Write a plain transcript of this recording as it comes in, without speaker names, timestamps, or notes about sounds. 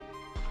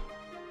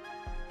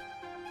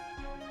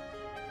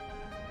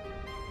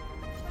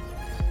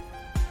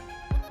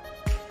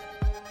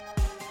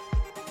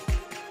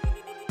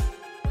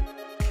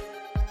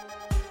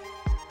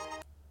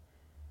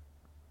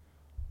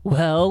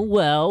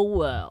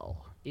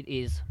Well. It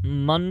is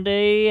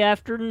Monday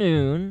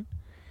afternoon,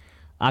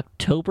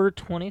 October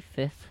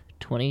 25th,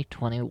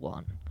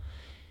 2021.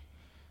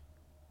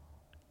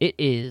 It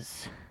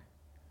is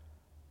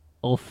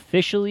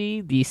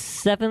officially the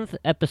 7th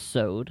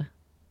episode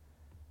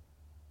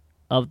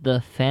of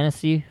the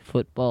Fantasy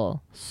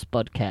Football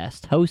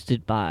Spudcast,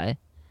 hosted by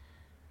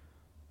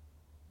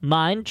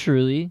mine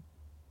truly,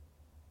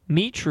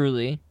 me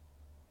truly.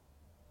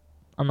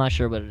 I'm not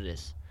sure what it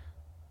is.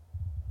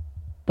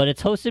 But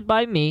it's hosted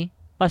by me,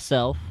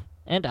 myself,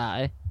 and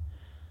I,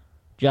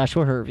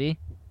 Joshua Hervey,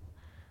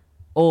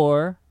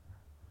 or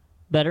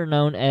better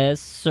known as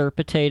Sir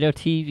Potato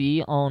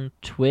TV on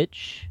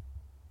Twitch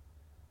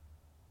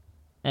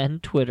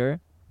and Twitter.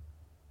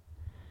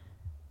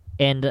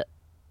 And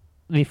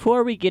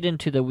before we get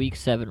into the Week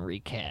 7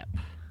 recap,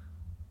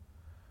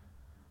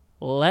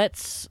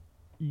 let's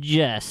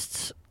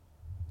just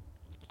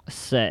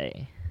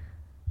say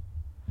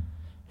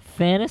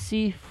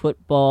fantasy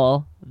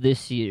football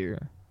this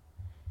year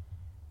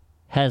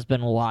has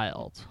been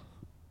wild.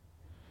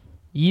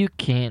 You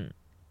can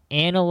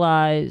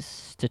analyze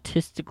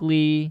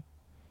statistically,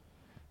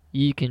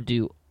 you can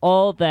do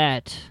all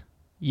that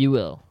you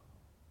will,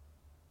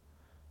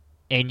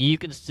 and you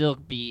can still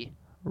be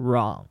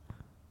wrong.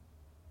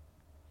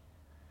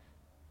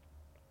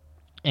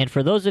 And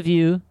for those of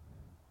you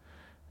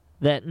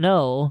that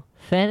know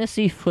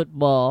fantasy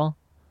football,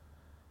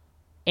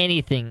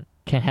 anything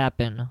can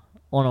happen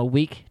on a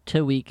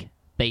week-to-week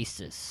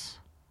basis.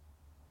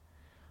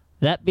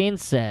 That being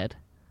said,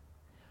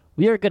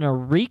 we are going to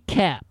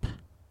recap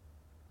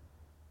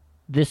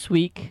this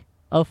week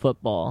of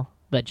football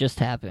that just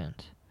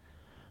happened.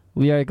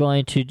 We are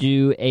going to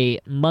do a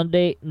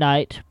Monday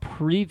night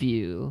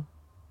preview,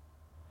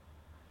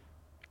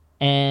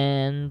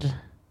 and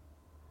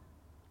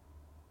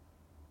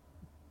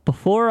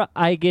before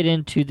I get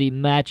into the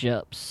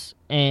matchups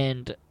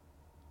and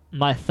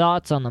my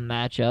thoughts on the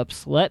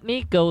matchups, let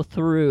me go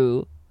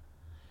through.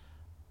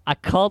 I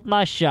called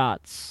my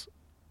shots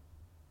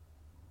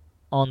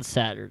on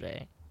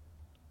Saturday.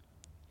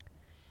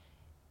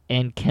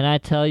 And can I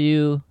tell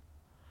you,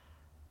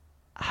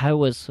 I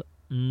was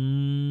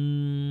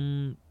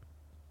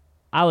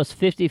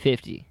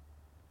 50-50.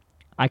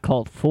 I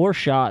called 4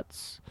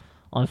 shots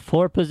on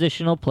 4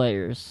 positional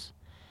players,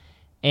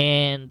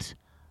 and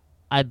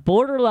I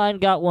borderline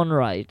got one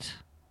right.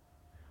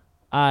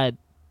 I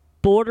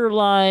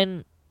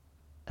borderline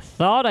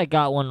thought I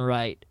got one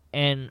right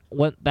and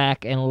went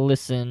back and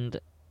listened,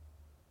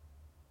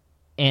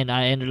 and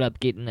I ended up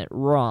getting it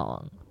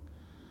wrong.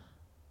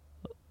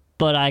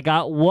 But I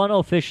got one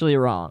officially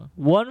wrong.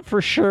 1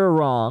 for sure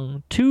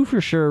wrong. 2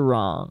 for sure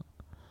wrong.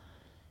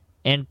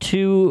 And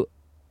 2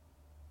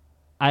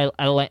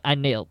 I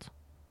nailed,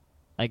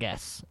 I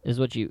guess, is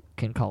what you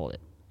can call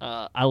it.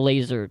 I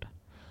lasered.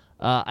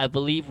 I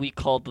believe we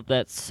called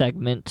that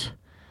segment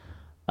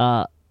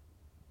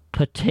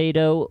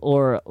Potato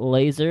or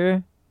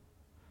Laser.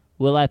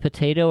 Will I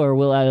potato or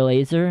will I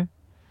laser?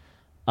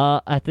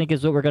 I think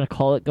is what we're going to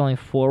call it going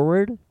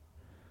forward.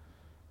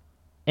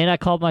 And I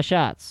called my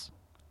shots.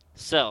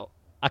 So,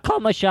 I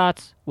called my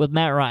shots with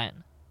Matt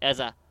Ryan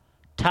as a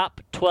top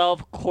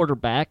 12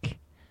 quarterback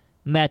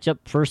matchup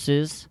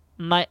versus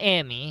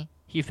Miami.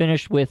 He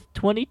finished with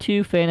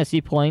 22 fantasy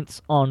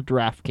points on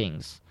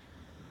DraftKings.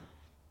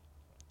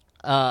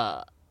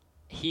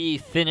 He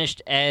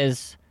finished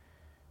as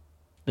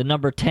the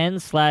number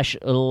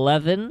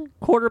 10/11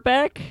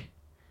 quarterback.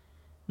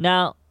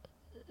 Now,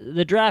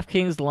 the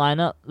DraftKings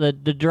lineup, the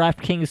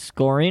DraftKings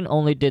scoring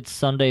only did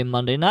Sunday and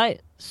Monday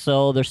night,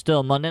 so there's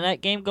still a Monday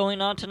night game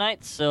going on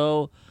tonight,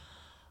 so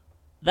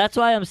that's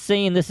why I'm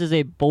saying this is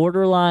a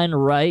borderline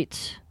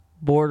right,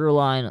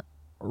 borderline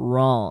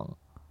wrong.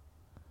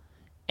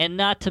 And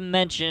not to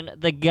mention,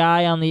 the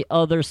guy on the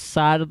other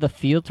side of the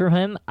field for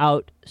him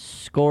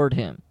outscored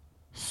him.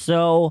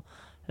 So,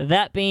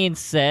 that being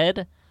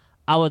said,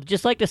 I would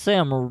just like to say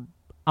I'm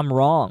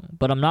wrong,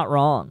 but I'm not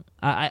wrong.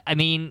 I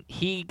mean,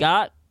 he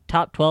got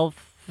top 12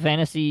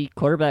 fantasy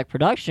quarterback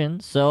production,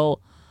 so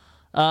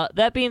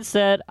that being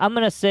said, I'm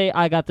going to say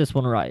I got this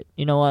one right.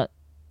 You know what?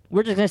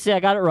 We're just going to say I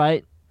got it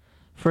right.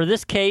 For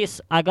this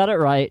case, I got it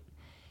right.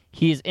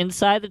 He's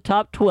inside the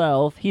top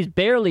 12. He's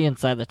barely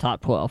inside the top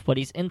 12, but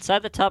he's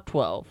inside the top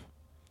 12.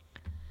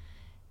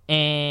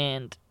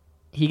 And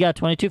he got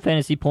 22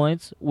 fantasy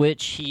points,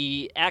 which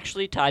he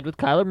actually tied with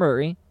Kyler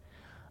Murray.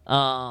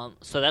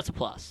 So that's a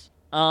plus.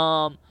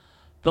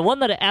 The one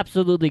that I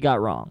absolutely got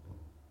wrong.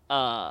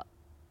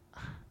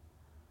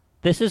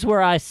 This is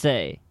where I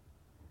say,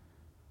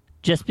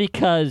 just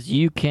because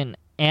you can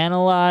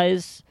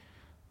analyze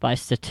by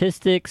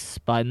statistics,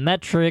 by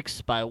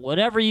metrics, by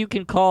whatever you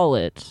can call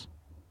it,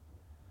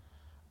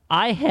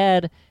 I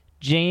had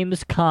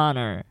James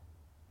Conner.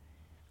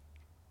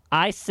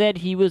 I said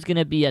he was going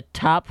to be a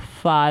top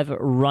 5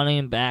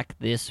 running back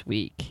this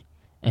week.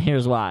 And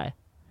here's why.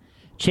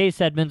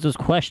 Chase Edmonds was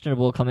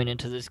questionable coming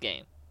into this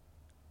game.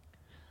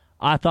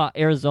 I thought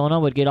Arizona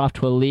would get off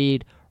to a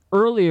lead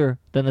earlier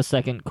than the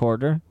second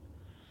quarter.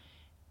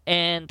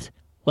 And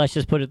let's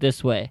just put it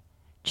this way.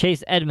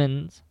 Chase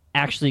Edmonds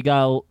actually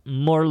got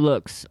more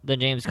looks than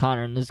James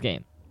Conner in this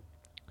game.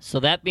 So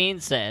that being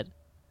said,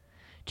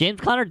 James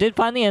Conner did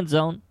find the end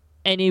zone,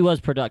 and he was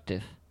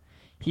productive.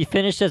 He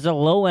finished as a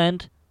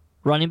low-end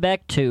running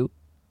back 2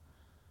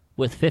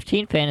 with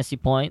 15 fantasy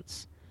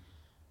points.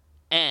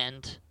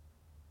 And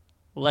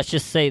let's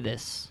just say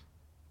this.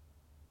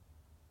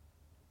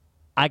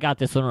 I got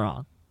this one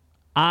wrong.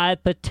 I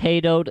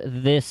potatoed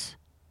this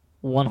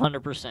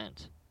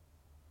 100%.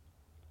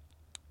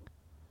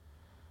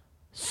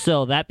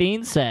 So that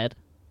being said,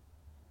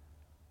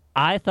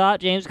 I thought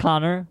James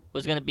Conner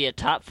was going to be a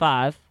top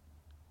 5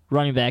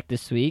 running back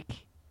this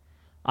week.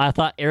 I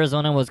thought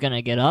Arizona was going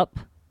to get up,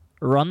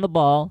 run the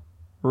ball.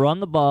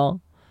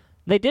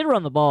 They did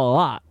run the ball a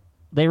lot.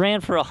 They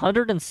ran for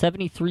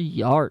 173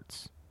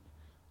 yards.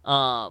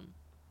 But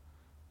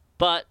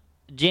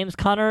James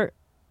Conner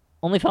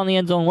only found the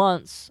end zone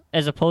once,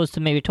 as opposed to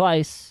maybe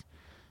twice.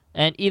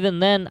 And even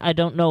then, I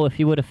don't know if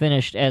he would have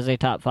finished as a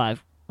top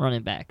 5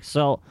 running back.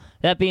 So,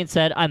 that being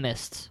said, I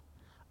missed.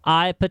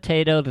 I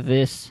potatoed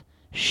this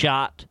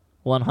shot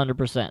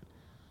 100%.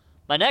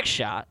 My next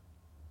shot,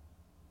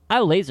 I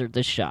lasered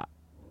this shot.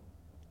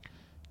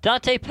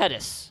 Dante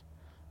Pettis,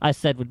 I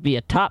said, would be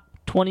a top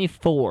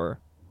 24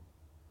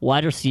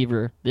 wide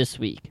receiver this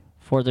week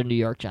for the New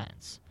York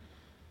Giants.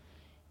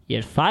 He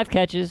had 5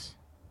 catches,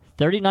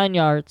 39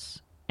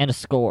 yards, and a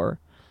score.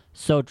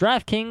 So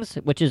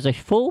DraftKings, which is a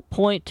full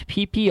point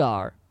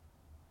PPR,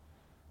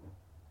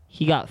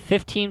 he got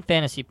 15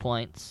 fantasy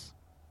points,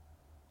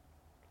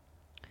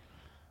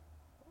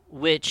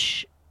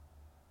 which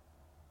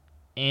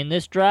in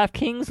this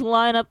DraftKings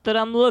lineup that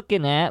I'm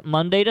looking at,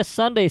 Monday to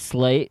Sunday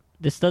slate,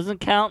 this doesn't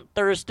count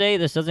Thursday,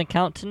 this doesn't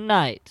count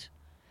tonight,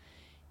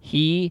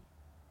 he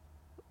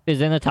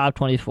is in the top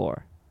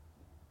 24.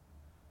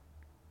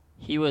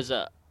 He was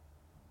a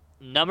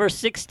number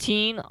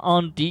 16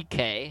 on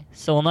DK,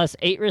 so unless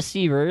 8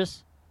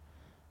 receivers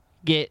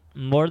get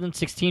more than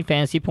 16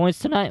 fantasy points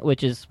tonight,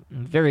 which is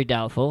very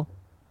doubtful,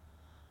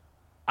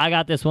 I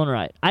got this one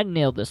right. I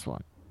nailed this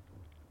one.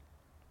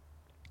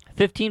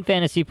 15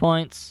 fantasy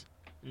points,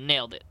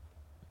 nailed it.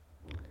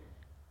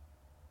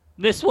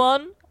 This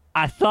one,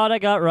 I thought I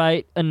got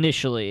right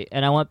initially,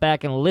 and I went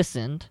back and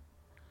listened,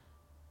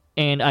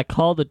 and I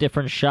called a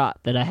different shot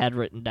that I had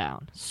written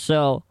down.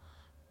 So,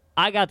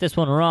 I got this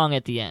one wrong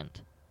at the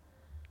end.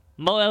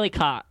 Mo Alley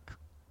Cox.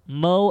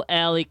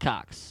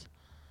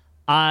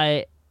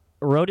 I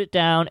wrote it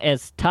down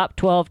as top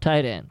 12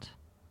 tight end,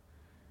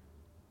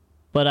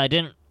 but I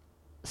didn't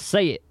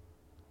say it.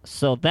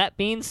 So that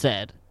being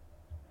said,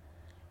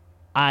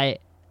 I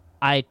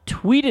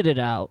tweeted it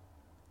out,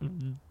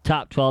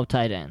 top 12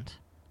 tight end,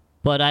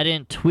 but I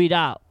didn't tweet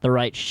out the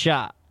right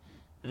shot.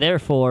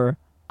 Therefore,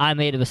 I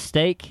made a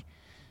mistake.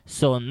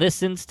 So in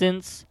this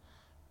instance,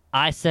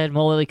 I said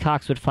Mo Alley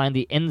Cox would find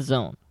the end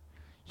zone.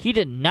 He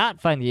did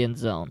not find the end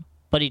zone,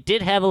 but he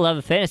did have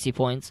 11 fantasy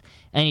points,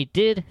 and he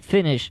did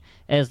finish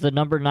as the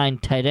number 9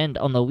 tight end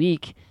on the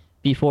week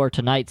before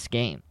tonight's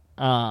game.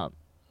 I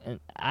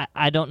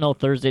don't know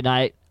Thursday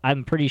night.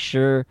 I'm pretty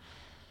sure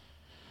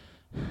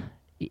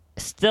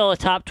still a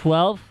top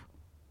 12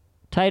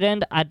 tight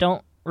end. I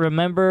don't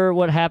remember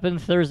what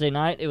happened Thursday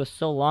night. It was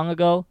so long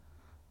ago.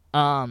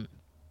 And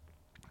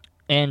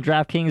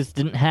DraftKings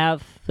didn't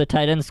have the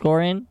tight end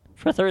scoring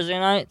for Thursday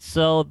night,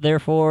 so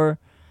therefore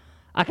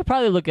I could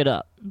probably look it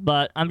up,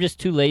 but I'm just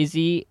too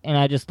lazy, and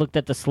I just looked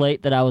at the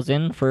slate that I was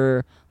in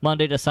for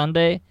Monday to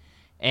Sunday.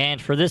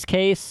 And for this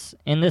case,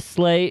 in this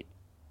slate,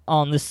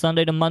 on this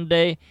Sunday to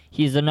Monday,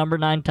 he's the number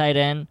 9 tight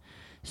end.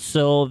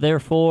 So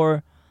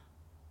therefore,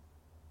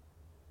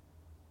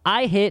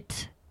 I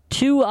hit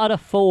 2 out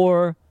of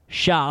 4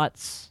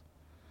 shots,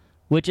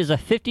 which is a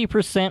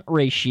 50%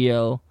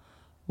 ratio,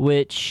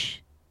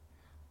 which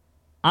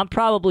I'm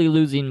probably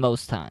losing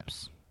most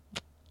times.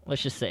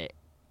 Let's just say it.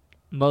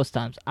 Most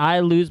times. I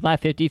lose my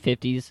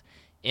 50-50s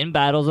in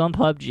battles on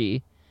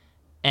PUBG,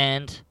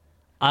 and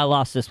I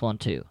lost this one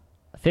too.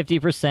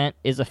 50%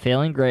 is a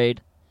failing grade.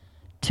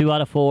 2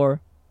 out of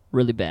 4,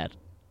 really bad.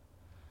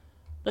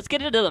 Let's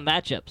get into the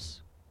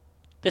matchups.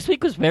 This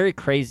week was very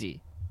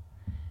crazy.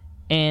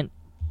 And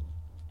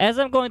as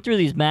I'm going through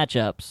these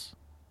matchups,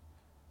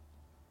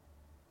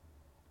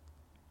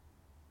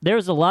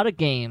 there's a lot of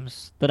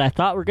games that I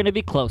thought were going to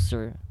be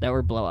closer that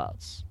were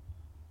blowouts.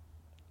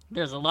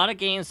 There's a lot of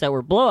games that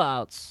were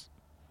blowouts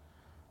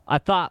I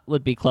thought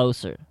would be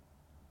closer.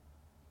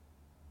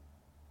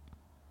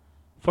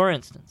 For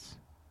instance,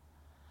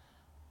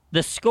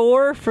 the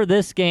score for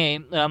this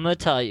game that I'm going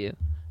to tell you,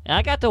 and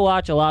I got to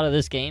watch a lot of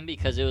this game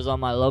because it was on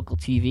my local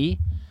TV,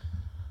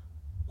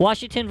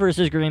 Washington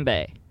versus Green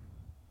Bay.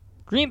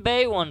 Green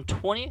Bay won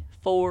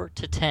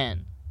 24-10.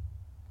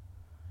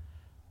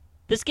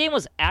 This game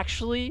was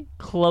actually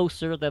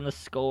closer than the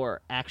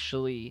score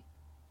actually.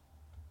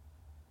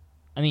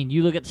 I mean,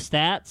 you look at the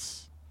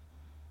stats,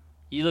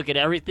 you look at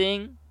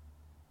everything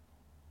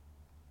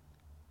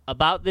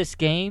about this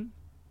game,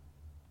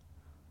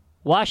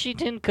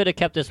 Washington could have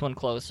kept this one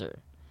closer.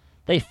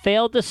 They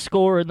failed to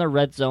score in the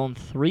red zone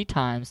 3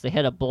 times. They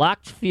had a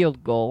blocked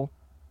field goal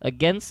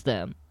against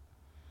them.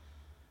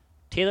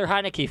 Taylor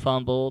Heineke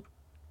fumbled.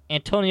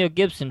 Antonio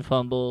Gibson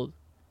fumbled.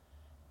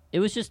 It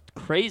was just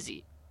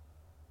crazy.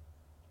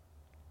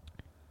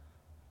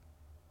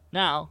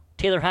 Now,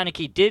 Taylor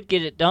Heineke did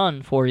get it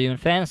done for you in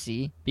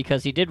fantasy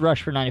because he did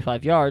rush for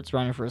 95 yards,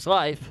 running for his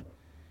life,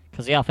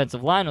 because the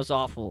offensive line was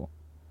awful.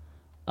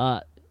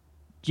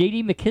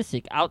 J.D.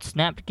 McKissick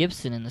outsnapped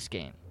Gibson in this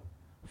game.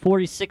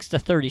 46 to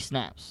 30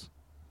 snaps.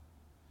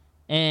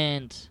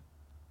 And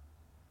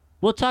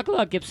we'll talk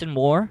about Gibson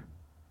more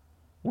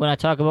when I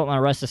talk about my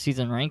rest of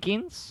season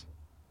rankings.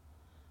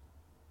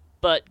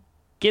 But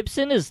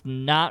Gibson is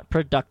not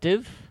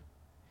productive.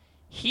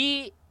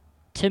 He,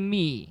 to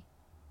me,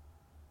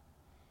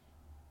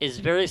 is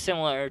very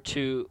similar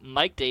to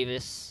Mike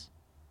Davis,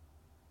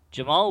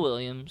 Jamal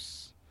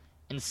Williams,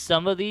 and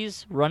some of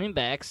these running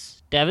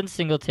backs, Devin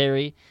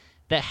Singletary,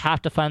 that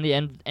have to find the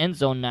end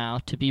zone now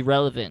to be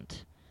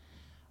relevant.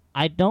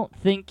 I don't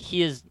think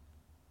he is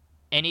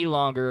any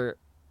longer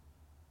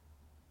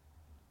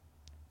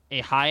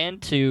a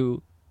high-end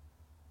 2,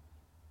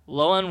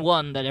 low-end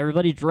 1 that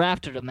everybody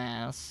drafted him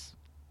as.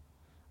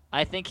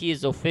 I think he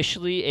is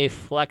officially a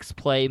flex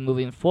play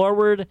moving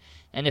forward,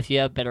 and if you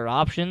have better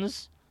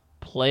options,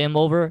 play him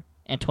over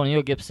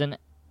Antonio Gibson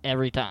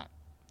every time.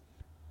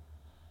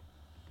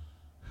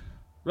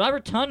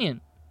 Robert Tonyan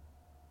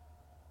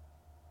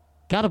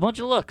got a bunch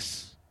of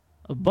looks.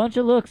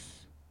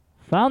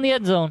 Found the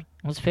end zone.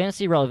 Was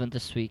fantasy relevant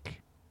this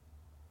week.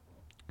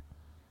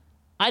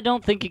 I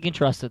don't think you can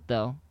trust it,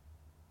 though.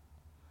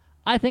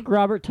 I think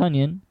Robert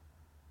Tonyan,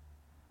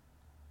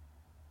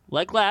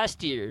 like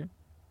last year,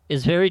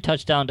 is very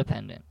touchdown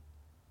dependent.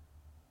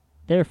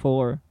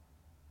 Therefore,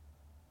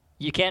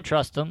 you can't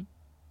trust him.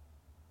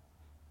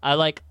 I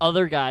like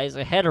other guys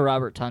ahead of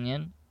Robert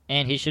Tonyan,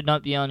 and he should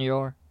not be on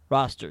your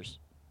rosters.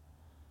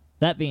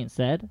 That being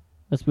said,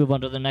 let's move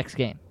on to the next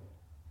game.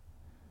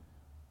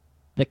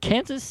 The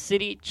Kansas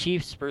City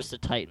Chiefs versus the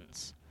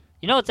Titans.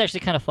 You know what's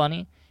actually kind of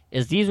funny?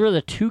 Is these were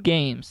the 2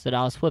 games that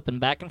I was flipping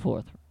back and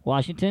forth.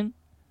 Washington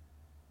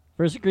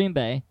versus Green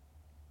Bay.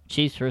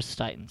 Chiefs versus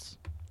Titans.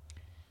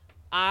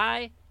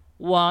 I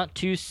want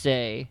to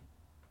say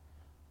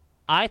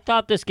I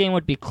thought this game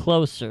would be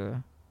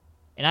closer.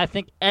 And I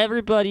think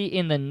everybody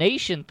in the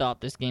nation thought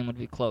this game would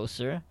be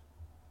closer.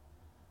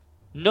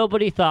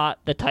 Nobody thought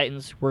the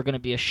Titans were going to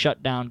be a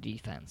shutdown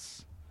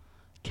defense.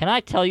 Can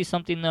I tell you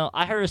something, though?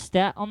 I heard a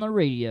stat on the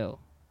radio.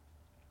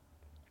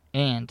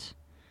 And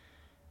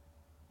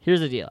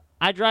here's the deal.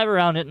 I drive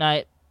around at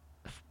night,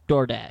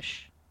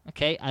 DoorDash.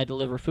 Okay? I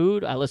deliver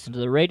food. I listen to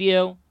the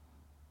radio.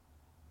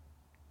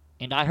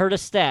 And I heard a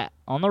stat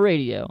on the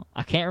radio.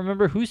 I can't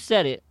remember who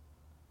said it.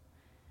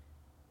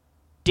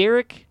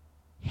 Derrick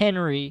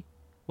Henry,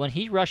 when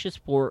he rushes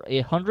for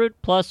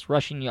 100-plus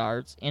rushing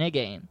yards in a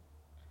game,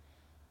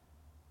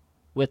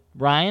 with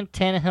Ryan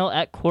Tannehill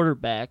at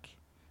quarterback,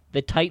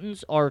 the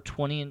Titans are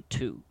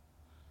 20-2.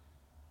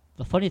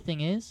 The funny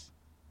thing is,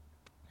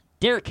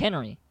 Derrick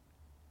Henry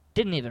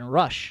didn't even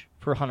rush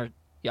for 100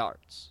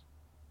 yards.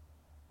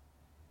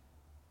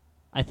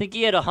 I think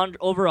he had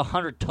over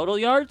 100 total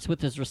yards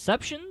with his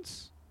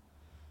receptions.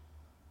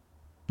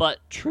 But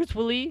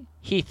truthfully,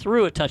 he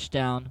threw a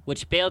touchdown,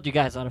 which bailed you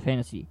guys out of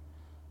fantasy.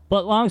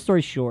 But long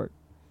story short,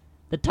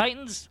 the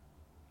Titans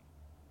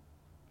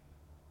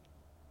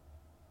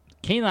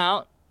came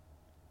out.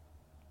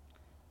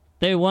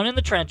 They won in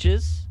the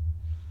trenches.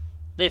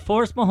 They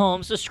forced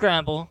Mahomes to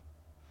scramble.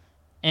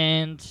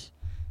 And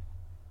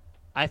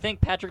I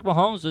think Patrick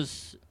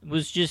Mahomes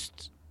was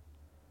just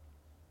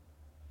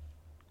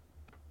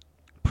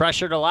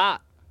pressured a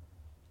lot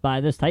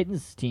by this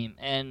Titans team.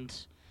 And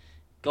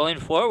going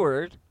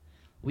forward,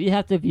 we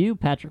have to view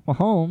Patrick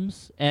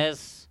Mahomes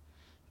as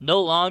no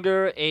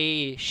longer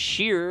a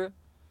sheer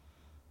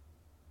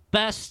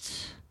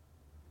best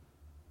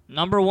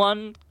number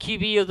 1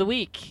 QB of the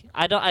week.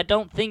 I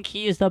don't think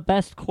he is the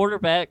best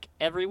quarterback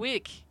every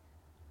week.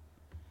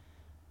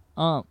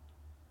 I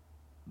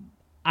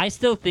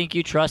still think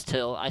you trust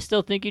Hill. I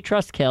still think you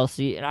trust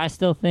Kelsey, and I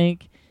still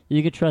think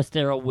you can trust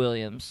Darrell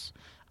Williams.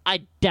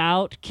 I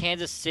doubt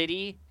Kansas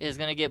City is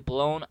going to get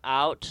blown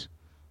out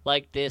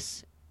like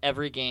this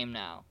every game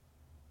now.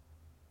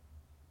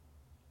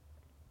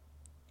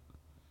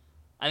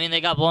 I mean,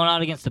 they got blown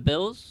out against the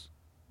Bills.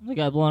 They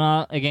got blown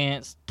out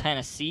against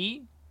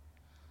Tennessee.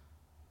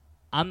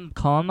 I'm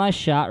calling my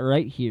shot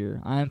right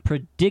here. I'm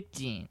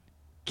predicting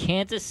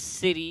Kansas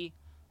City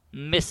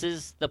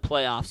misses the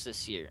playoffs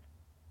this year.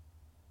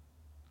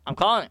 I'm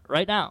calling it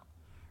right now.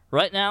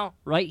 Right now,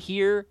 right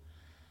here,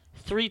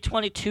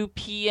 3:22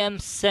 p.m.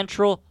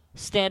 Central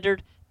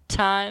Standard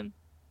Time.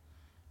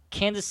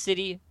 Kansas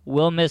City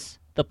will miss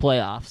the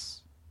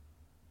playoffs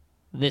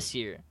this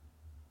year.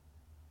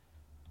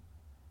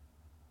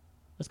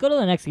 Let's go to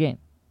the next game.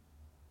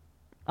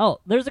 Oh,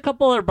 there's a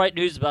couple other bright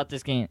news about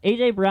this game.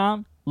 A.J.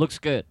 Brown looks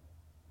good.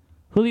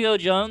 Julio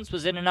Jones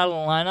was in and out of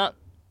the lineup.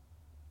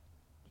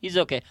 He's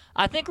okay.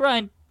 I think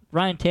Ryan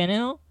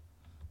Tannehill,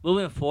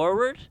 moving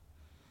forward,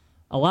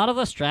 A lot of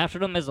us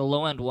drafted him as a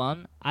low-end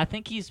 1. I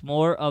think he's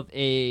more of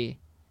a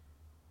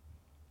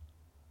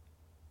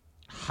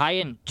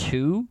high-end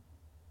 2.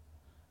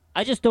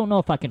 I just don't know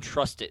if I can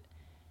trust it.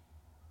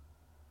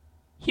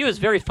 He was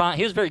very fine.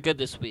 He was very good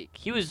this week.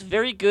 He was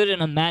very good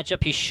in a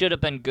matchup he should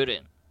have been good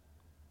in.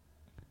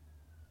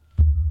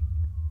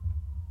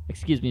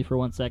 Excuse me for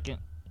 1 second.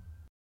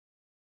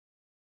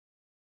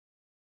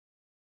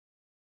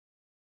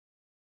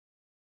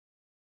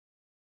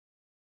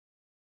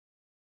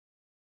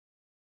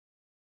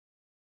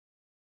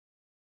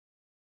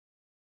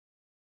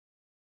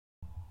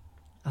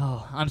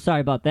 Oh, I'm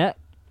sorry about that.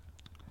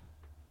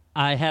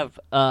 I have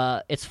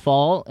it's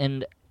fall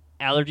and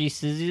allergy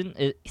season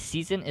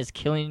is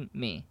killing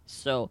me.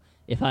 So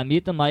if I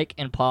mute the mic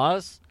and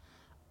pause,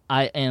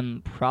 I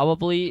am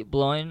probably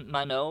blowing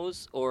my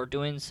nose or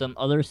doing some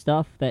other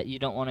stuff that you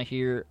don't want to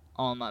hear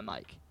on my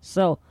mic.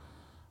 So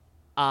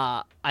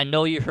I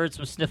know you heard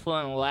some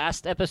sniffling in the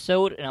last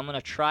episode, and I'm going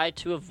to try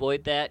to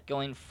avoid that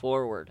going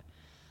forward.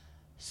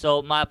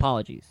 So my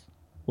apologies.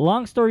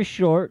 Long story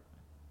short,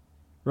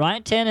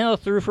 Ryan Tannehill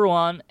threw for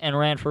 1 and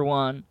ran for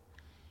 1.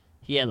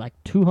 He had like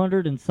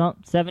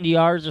 270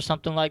 yards or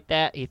something like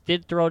that. He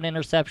did throw an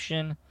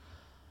interception.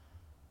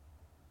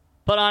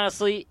 But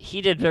honestly,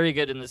 he did very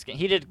good in this game.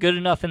 He did good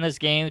enough in this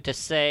game to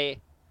say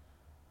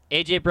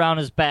A.J. Brown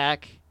is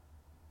back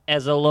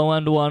as a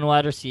low-end 1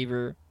 wide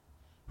receiver.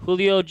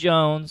 Julio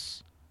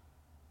Jones,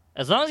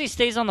 as long as he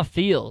stays on the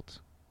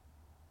field.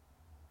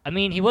 I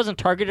mean, he wasn't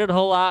targeted a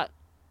whole lot,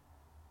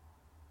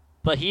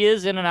 but he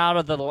is in and out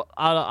of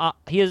the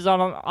he is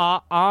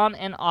on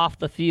and off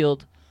the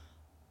field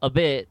a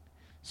bit.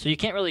 So you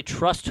can't really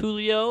trust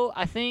Julio,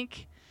 I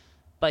think,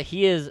 but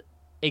he is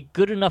a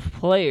good enough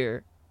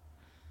player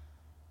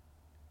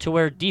to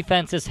where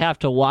defenses have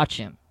to watch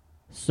him.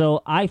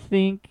 So I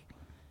think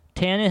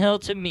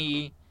Tannehill, to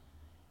me,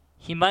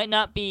 he might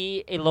not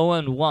be a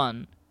low-end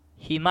 1.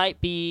 He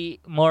might be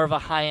more of a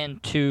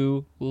high-end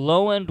 2,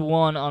 low-end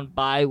 1 on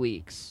bye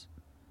weeks.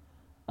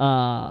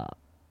 So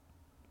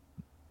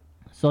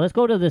let's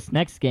go to this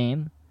next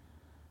game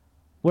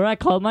where I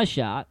called my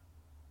shot.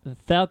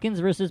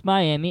 Falcons versus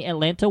Miami.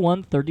 Atlanta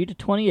won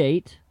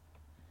 30-28.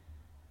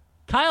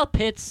 Kyle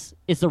Pitts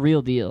is the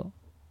real deal.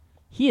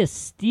 He is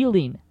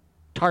stealing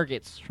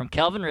targets from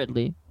Calvin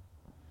Ridley,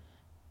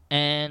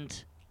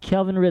 and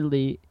Calvin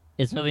Ridley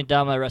is moving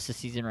down my rest of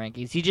season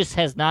rankings. He just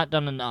has not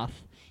done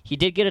enough. He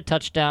did get a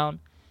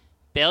touchdown,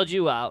 bailed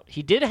you out.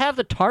 He did have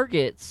the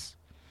targets,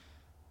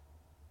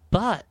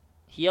 but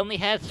he only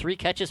had 3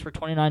 catches for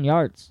 29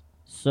 yards.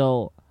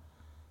 So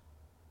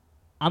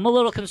I'm a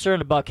little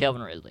concerned about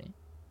Calvin Ridley.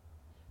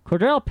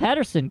 Cordell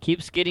Patterson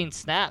keeps getting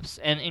snaps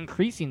and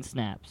increasing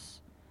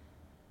snaps.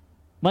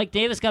 Mike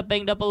Davis got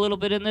banged up a little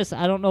bit in this.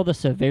 I don't know the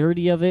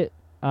severity of it.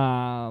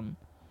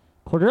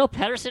 Cordell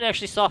Patterson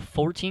actually saw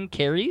 14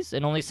 carries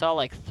and only saw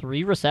like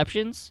 3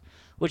 receptions,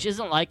 which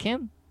isn't like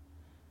him.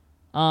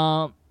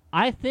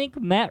 I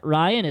think Matt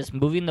Ryan is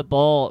moving the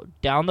ball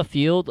down the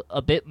field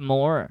a bit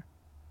more.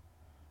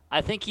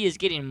 I think he is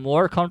getting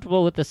more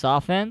comfortable with this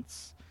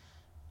offense,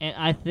 and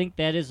I think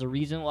that is the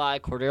reason why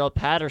Cordell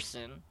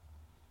Patterson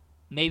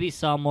maybe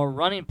saw more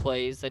running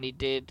plays than he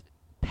did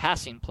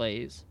passing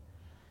plays.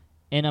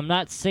 And I'm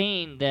not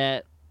saying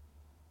that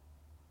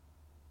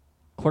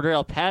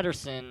Cordell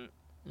Patterson's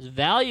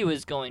value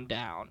is going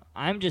down.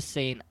 I'm just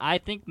saying I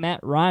think Matt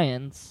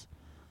Ryan's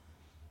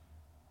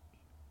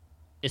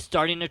is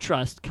starting to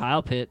trust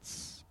Kyle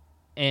Pitts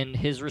and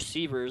his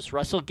receivers,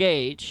 Russell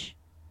Gage,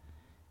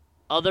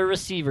 other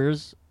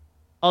receivers,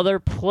 other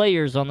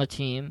players on the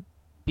team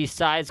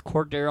besides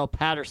Cordell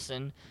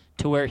Patterson,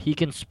 to where he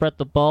can spread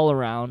the ball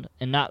around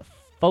and not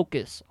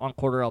focus on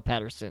Cordell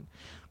Patterson.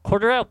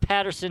 Cordell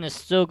Patterson is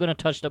still going to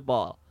touch the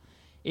ball.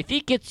 If he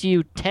gets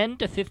you 10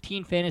 to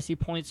 15 fantasy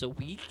points a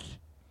week,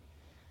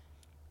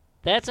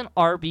 that's an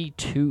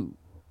RB2.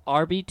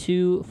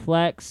 RB2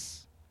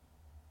 flex.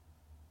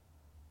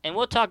 And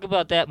we'll talk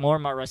about that more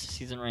in my rest of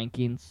season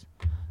rankings.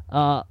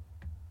 But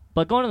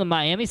going to the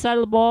Miami side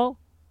of the ball,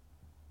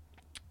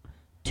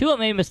 Tua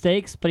made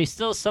mistakes, but he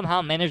still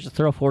somehow managed to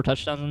throw 4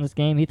 touchdowns in this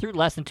game. He threw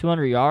less than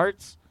 200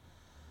 yards.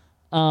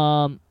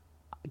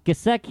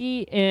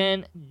 Gesicki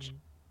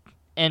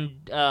and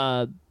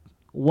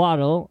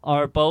Waddle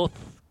are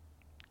both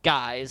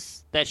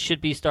guys that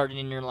should be starting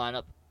in your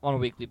lineup on a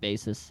weekly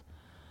basis.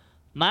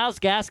 Myles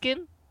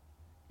Gaskin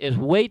is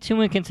way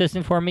too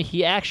inconsistent for me.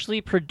 He actually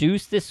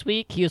produced this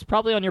week. He was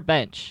probably on your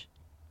bench.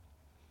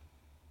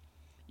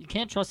 You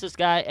can't trust this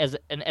guy as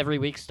an every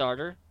week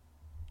starter.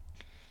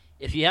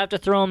 If you have to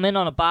throw him in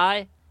on a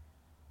bye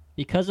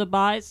because of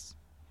buys,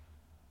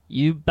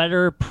 you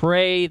better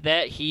pray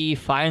that he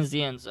finds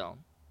the end zone.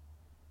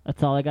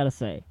 That's all I got to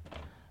say.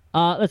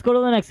 Let's go to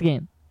the next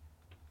game.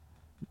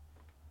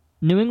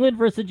 New England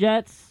versus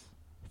Jets,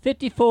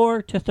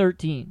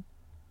 54-13.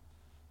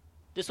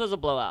 This was a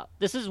blowout.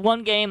 This is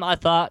one game I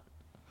thought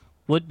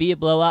would be a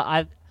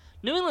blowout.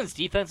 New England's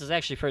defense is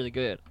actually fairly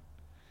good.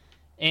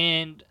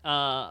 And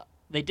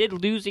they did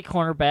lose a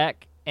cornerback,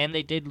 and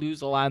they did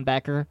lose a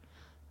linebacker.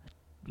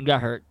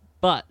 Got hurt.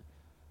 But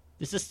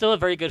This is still a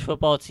very good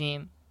football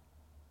team.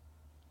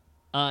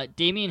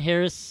 Damian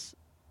Harris,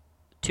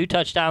 2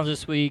 touchdowns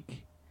this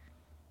week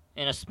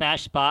in a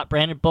smash spot.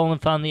 Brandon Bolin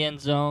found the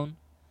end zone.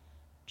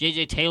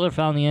 J.J. Taylor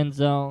found the end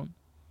zone.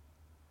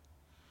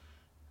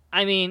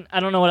 I mean, I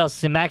don't know what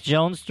else. Mac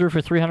Jones threw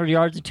for 300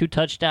 yards and 2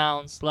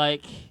 touchdowns.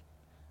 Like,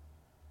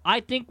 I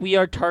think we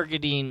are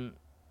targeting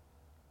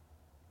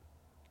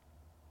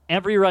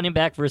every running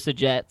back versus the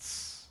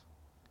Jets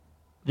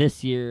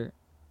this year,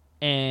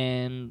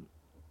 and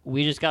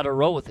we just got to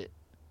roll with it.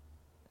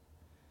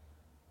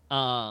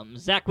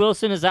 Zach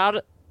Wilson is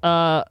out,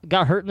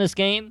 got hurt in this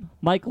game.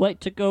 Mike White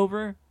took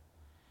over.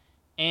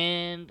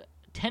 And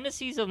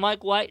tendencies of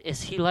Mike White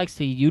is he likes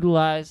to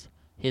utilize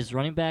his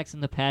running backs in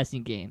the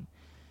passing game.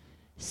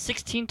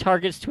 16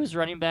 targets to his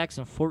running backs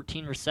and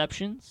 14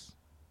 receptions.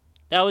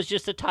 That was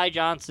just a Ty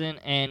Johnson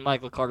and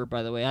Michael Carter,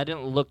 by the way. I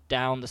didn't look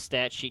down the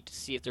stat sheet to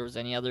see if there was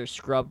any other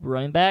scrub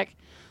running back.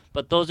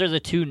 But those are the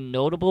 2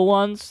 notable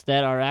ones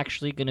that are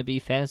actually going to be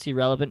fantasy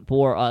relevant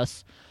for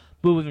us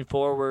moving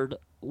forward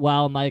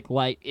while Mike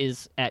White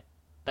is at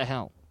the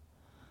helm.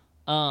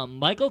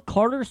 Michael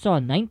Carter saw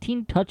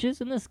 19 touches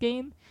in this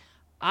game.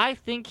 I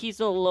think he's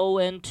a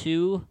low-end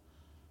 2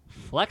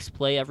 flex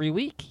play every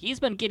week. He's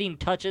been getting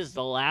touches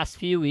the last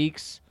few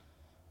weeks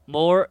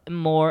more and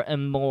more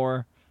and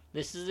more.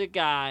 This is a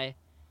guy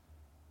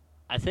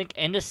I think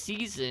end of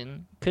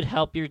season could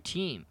help your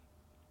team.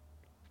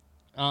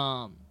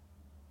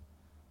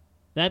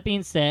 That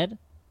being said,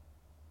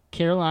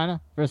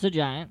 Carolina versus the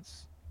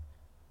Giants.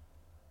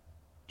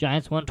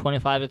 Giants won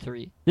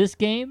 25-3. This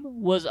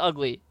game was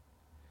ugly.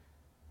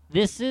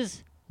 This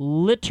is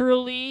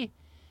literally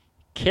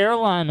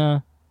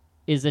Carolina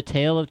is a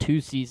tale of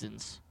 2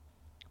 seasons.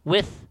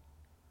 With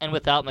and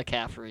without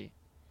McCaffrey.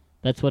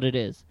 That's what it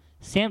is.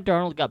 Sam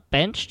Darnold got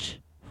benched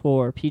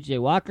for P.J.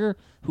 Walker,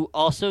 who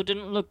also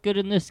didn't look good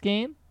in this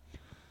game.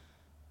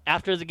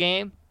 After the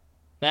game,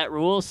 Matt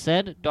Rule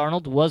said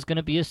Darnold was going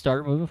to be a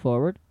starter moving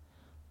forward.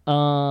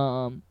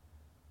 The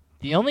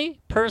only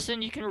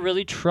person you can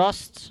really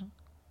trust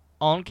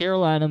on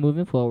Carolina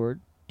moving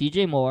forward,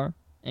 DJ Moore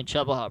and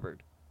Chuba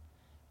Hubbard.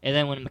 And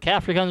then when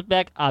McCaffrey comes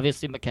back,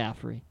 obviously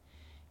McCaffrey.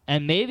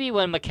 And maybe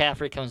when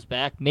McCaffrey comes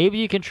back, maybe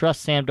you can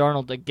trust Sam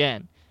Darnold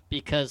again.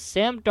 Because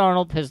Sam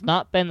Darnold has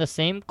not been the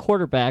same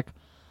quarterback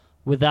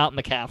without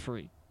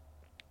McCaffrey.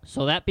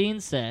 So that being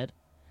said,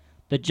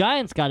 the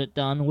Giants got it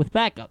done with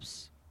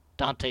backups.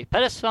 Dante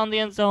Pettis found the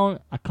end zone.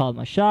 I called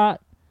my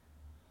shot.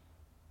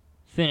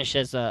 Finished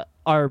as a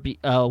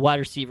wide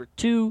receiver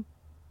 2.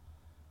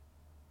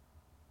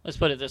 Let's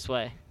put it this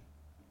way.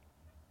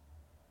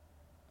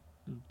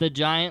 The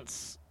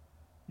Giants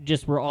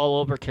just were all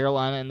over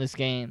Carolina in this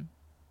game.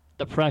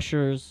 The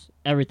pressures,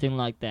 everything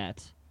like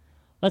that.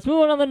 Let's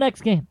move on to the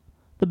next game.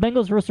 The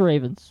Bengals versus the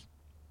Ravens.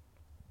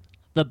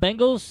 The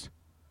Bengals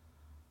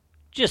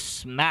just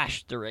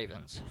smashed the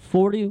Ravens.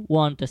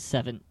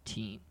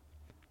 41-17.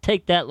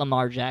 Take that,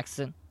 Lamar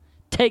Jackson.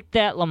 Take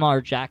that,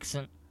 Lamar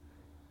Jackson.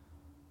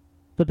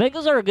 The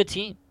Bengals are a good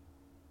team.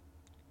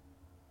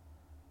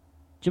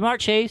 Jamar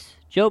Chase,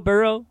 Joe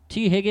Burrow,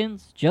 T.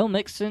 Higgins, Joe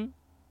Mixon.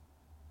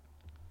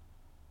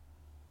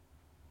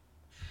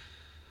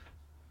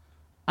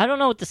 I don't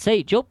know what to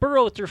say. Joe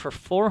Burrow threw for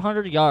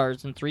 400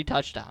 yards and 3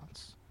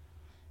 touchdowns.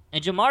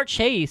 And Jamar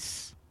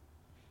Chase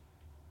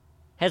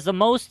has the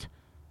most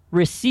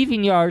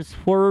receiving yards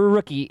for a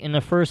rookie in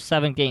the first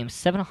 7 games.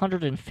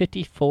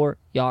 754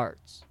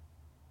 yards.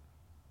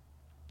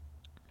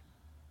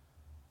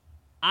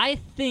 I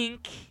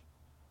think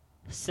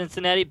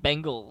Cincinnati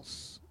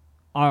Bengals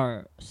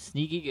are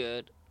sneaky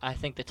good. I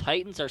think the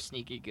Titans are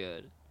sneaky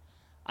good.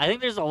 I think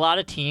there's a lot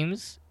of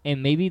teams,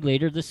 and maybe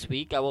later this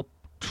week I will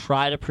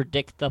try to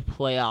predict the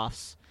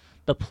playoffs,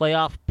 the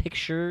playoff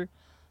picture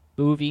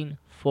moving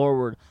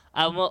forward.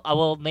 I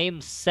will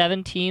name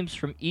 7 teams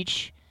from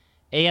each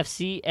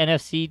AFC,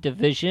 NFC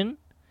division,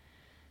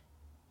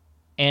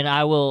 and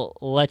I will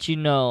let you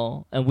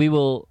know, and we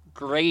will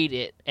grade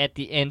it at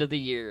the end of the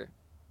year,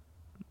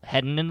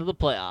 heading into the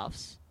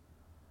playoffs.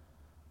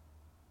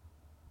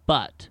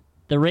 But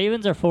the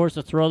Ravens are forced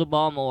to throw the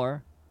ball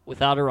more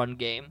without a run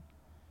game.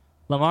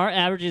 Lamar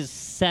averages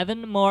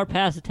 7 more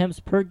pass attempts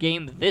per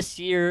game this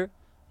year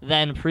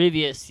than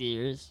previous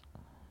years.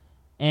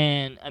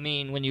 And, I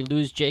mean, when you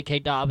lose J.K.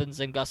 Dobbins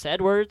and Gus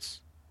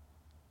Edwards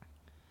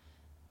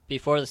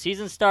before the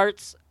season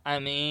starts, I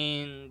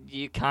mean,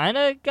 you kind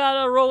of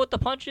got to roll with the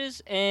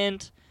punches.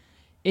 And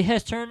it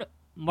has turned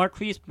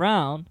Marquise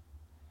Brown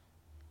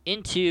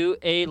into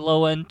a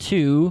low-end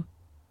 2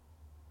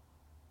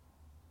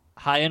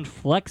 high-end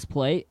flex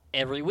play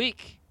every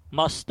week.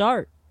 Must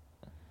start.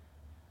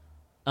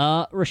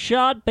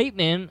 Rashad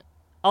Bateman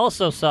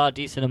also saw a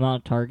decent amount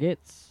of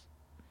targets.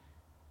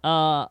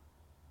 I'm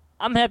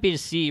happy to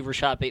see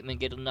Rashad Bateman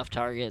get enough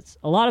targets.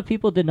 A lot of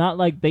people did not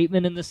like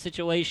Bateman in this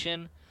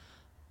situation.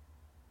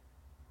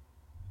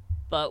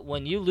 But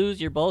when you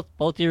lose your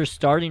both your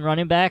starting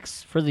running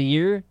backs for the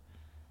year,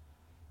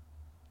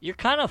 you're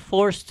kind of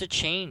forced to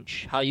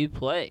change how you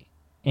play.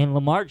 And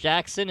Lamar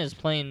Jackson is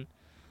playing.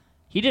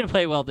 He didn't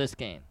play well this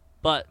game.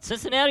 But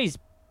Cincinnati's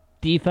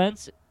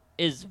defense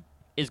is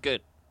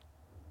good.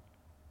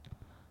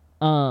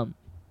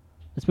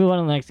 Let's move on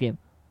to the next game.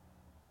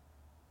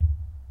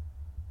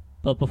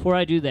 But before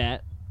I do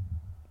that,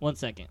 1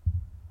 second.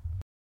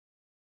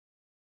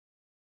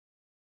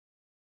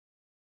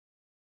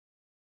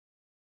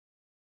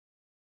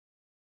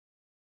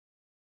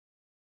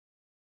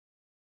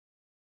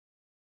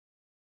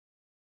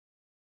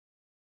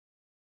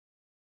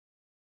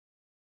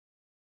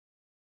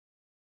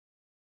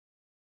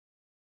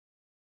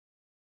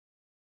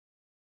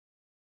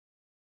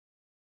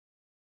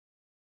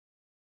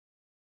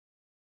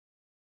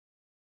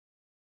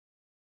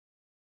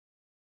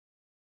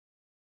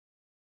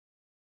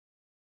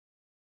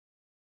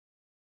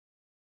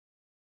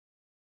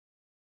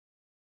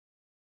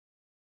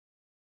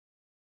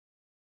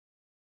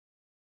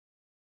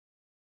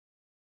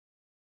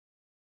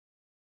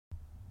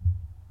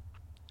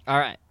 All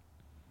right.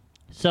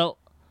 So,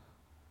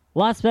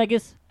 Las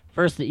Vegas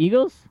versus the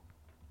Eagles.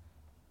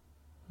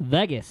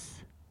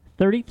 Vegas,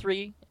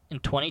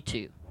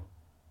 33-22.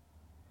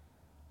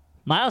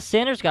 Miles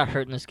Sanders got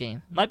hurt in this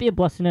game. Might be a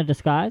blessing in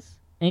disguise.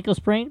 Ankle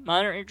sprain,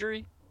 minor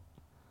injury.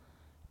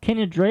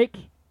 Kenyon Drake,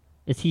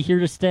 is he here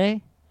to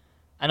stay?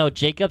 I know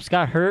Jacobs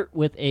got hurt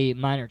with a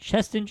minor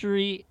chest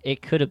injury.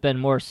 It could have been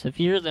more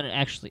severe than it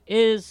actually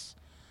is.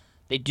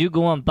 They do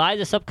go on bye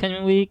this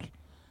upcoming week.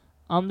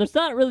 There's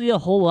not really a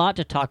whole lot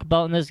to talk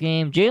about in this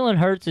game. Jalen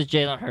Hurts is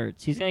Jalen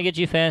Hurts. He's going to get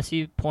you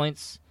fantasy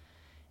points.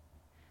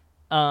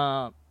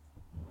 Dallas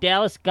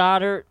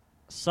Goedert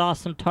saw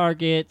some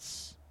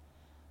targets.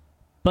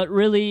 But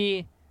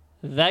really,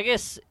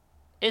 Vegas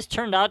is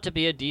turned out to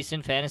be a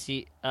decent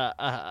fantasy,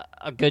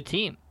 a good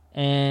team.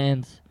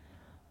 And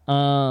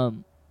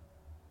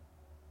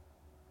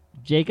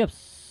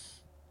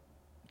Jacobs,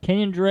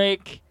 Kenyon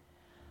Drake.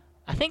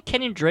 I think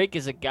Kenyon Drake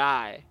is a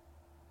guy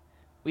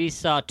we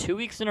saw 2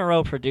 weeks in a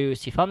row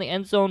produce. He found the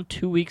end zone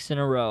 2 weeks in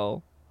a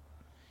row.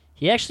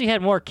 He actually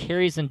had more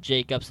carries than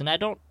Jacobs, and I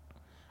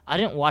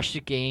didn't watch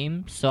the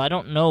game, so I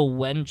don't know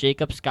when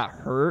Jacobs got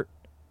hurt.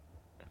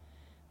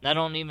 And I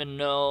don't even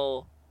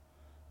know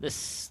the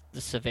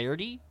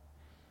severity.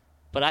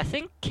 But I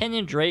think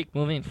Kenyon Drake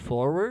moving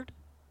forward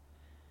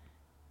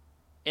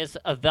is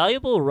a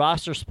valuable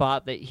roster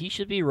spot that he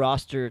should be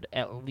rostered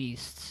at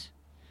least.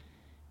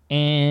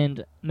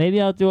 And maybe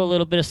I'll do a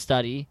little bit of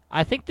study.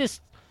 I think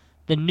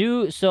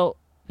so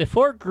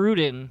before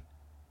Gruden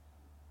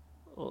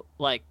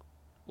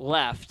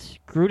left,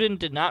 Gruden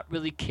did not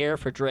really care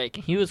for Drake.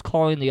 He was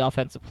calling the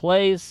offensive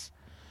plays.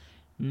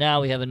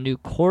 Now we have a new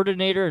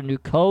coordinator, a new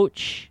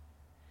coach.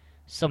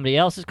 Somebody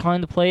else is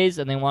calling the plays,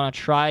 and they want to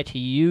try to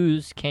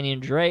use Kenyon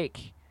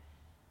Drake.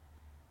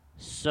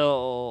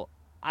 So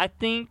I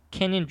think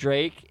Kenyon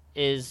Drake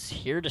is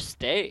here to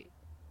stay,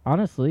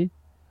 honestly.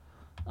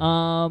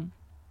 We'll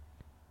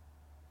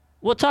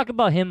talk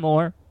about him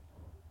more.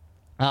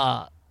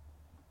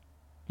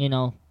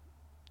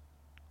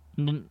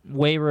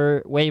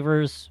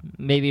 Waivers,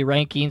 maybe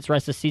rankings,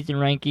 rest of season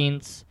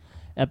rankings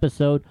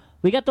episode.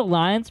 We got the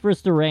Lions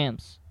versus the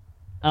Rams.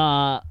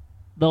 The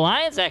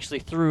Lions actually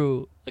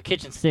threw the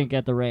kitchen sink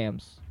at the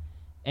Rams,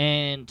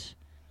 and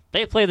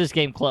they played this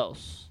game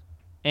close.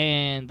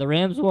 And the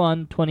Rams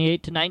won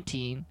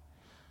 28-19.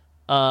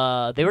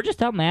 They were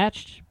just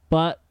outmatched,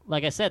 but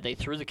like I said, they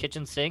threw the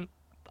kitchen sink.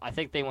 I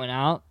think they went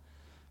out.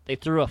 They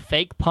threw a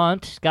fake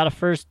punt, got a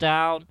first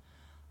down.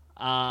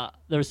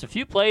 There's a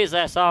few plays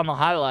that I saw on the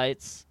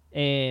highlights,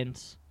 and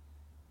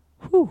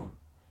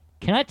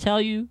can I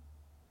tell you,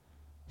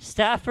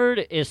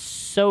 Stafford is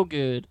so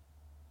good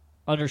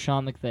under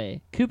Sean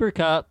McVay. Cooper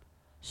Kupp,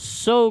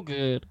 so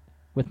good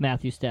with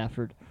Matthew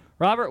Stafford.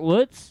 Robert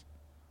Woods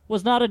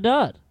was not a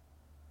dud.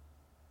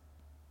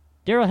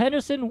 Darrell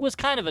Henderson was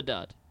kind of a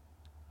dud.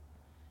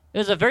 It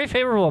was a very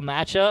favorable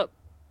matchup,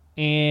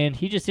 and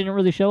he just didn't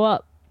really show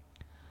up.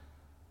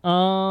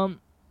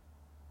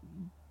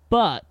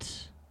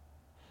 But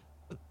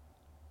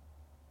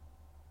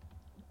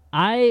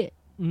I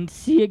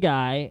see a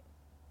guy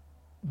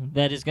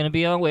that is going to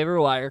be on waiver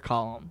wire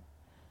column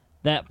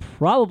that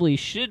probably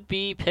should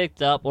be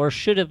picked up or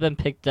should have been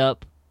picked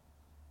up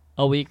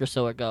a week or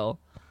so ago.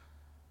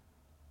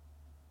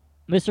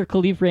 Mr.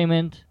 Khalif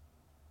Raymond,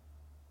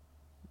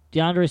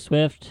 DeAndre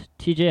Swift,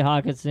 TJ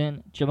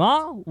Hawkinson.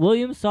 Jamal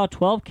Williams saw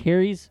 12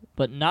 carries,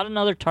 but not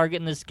another target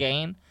in this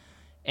game.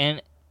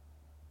 And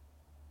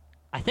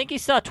I think he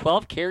saw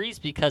 12 carries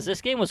because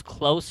this game was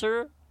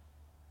closer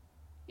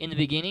in the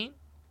beginning.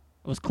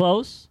 It was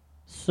close.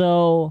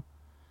 So,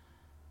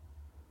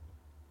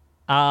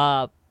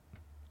 I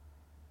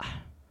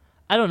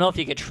don't know if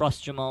you could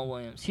trust Jamal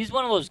Williams. He's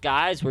one of those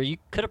guys where you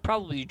could have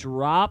probably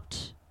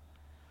dropped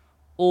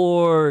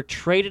or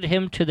traded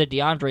him to the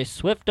DeAndre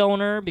Swift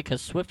owner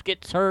because Swift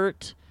gets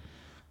hurt,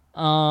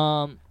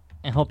 and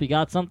hope he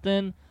got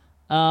something.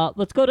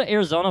 Let's go to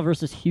Arizona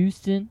versus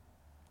Houston.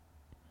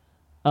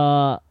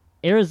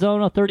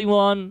 Arizona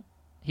 31,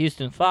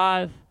 Houston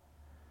 5.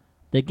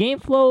 The game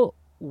flow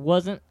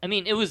wasn't,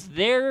 it was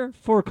there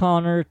for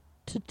Connor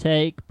to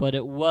take, but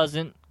it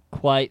wasn't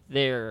quite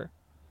there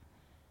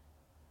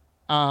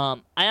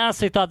I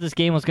honestly thought this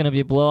game was going to be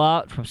a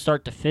blowout from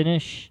start to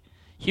finish.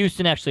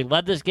 Houston actually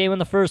led this game in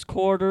the first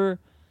quarter,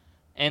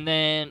 and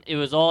then it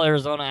was all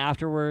Arizona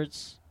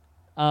afterwards.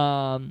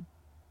 Zach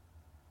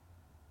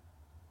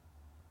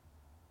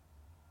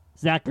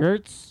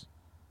Ertz,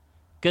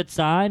 good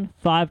sign.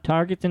 5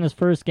 targets in his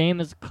first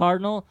game as a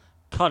Cardinal.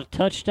 Caught a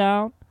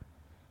touchdown.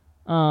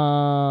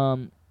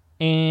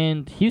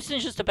 And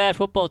Houston's just a bad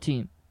football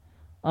team.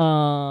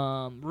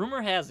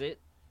 Rumor has it,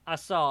 I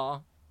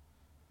saw,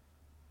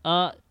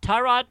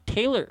 Tyrod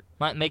Taylor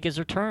might make his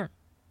return.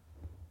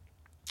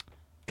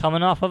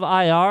 Coming off of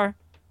IR,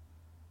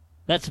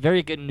 that's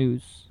very good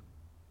news.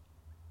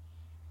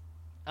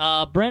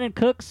 Brandon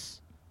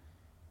Cooks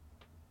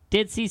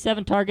did see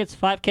 7 targets,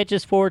 5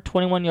 catches for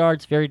 21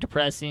 yards. Very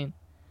depressing.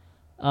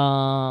 He's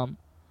not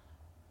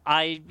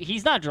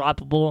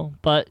droppable,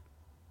 but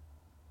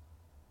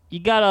you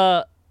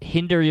gotta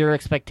hinder your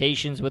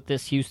expectations with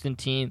this Houston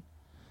team.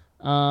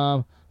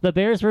 The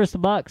Bears versus the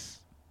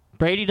Bucks.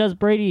 Brady does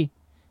Brady.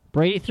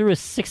 Brady threw a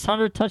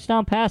 600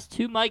 touchdown pass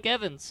to Mike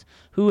Evans,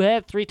 who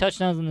had 3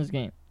 touchdowns in this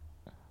game.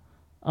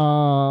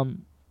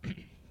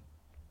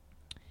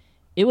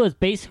 It was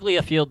basically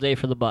a field day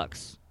for the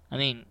Bucks. I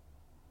mean,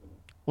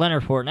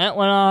 Leonard Fournette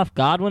went off.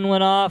 Godwin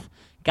went off.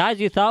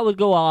 Guys you thought would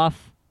go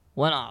off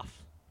went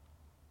off.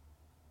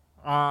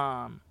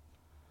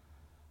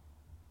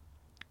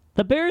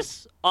 The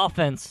Bears'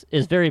 offense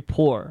is very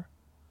poor.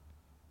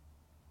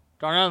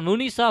 Darnell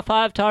Mooney saw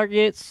 5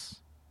 targets.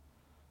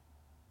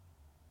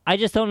 I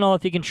just don't know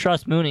if you can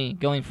trust Mooney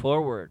going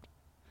forward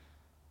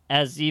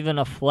as even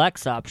a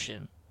flex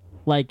option.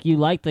 Like, you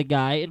like the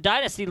guy. In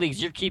Dynasty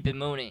Leagues, you're keeping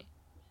Mooney.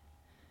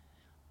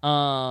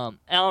 Allen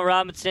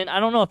Robinson, I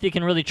don't know if you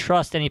can really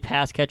trust any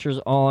pass catchers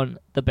on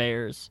the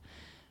Bears.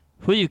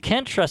 Who you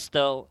can trust,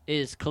 though,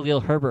 is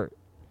Khalil Herbert.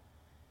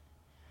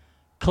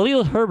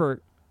 Khalil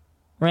Herbert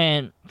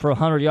ran for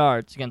 100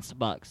 yards against the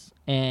Bucks,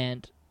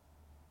 and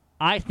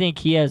I think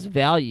he has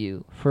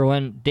value for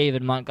when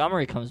David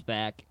Montgomery comes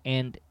back,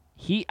 and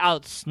he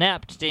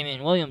outsnapped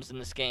Damian Williams in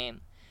this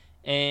game,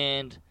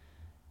 and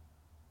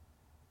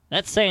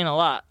that's saying a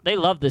lot. They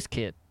love this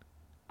kid.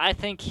 I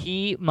think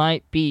he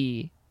might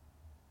be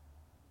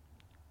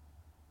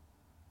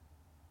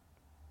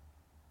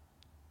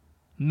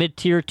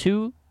mid-tier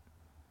 2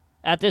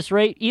 at this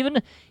rate.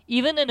 Even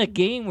in a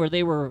game where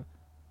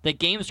the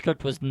game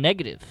script was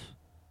negative,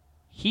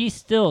 he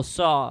still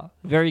saw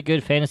very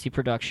good fantasy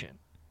production.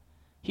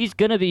 He's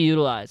going to be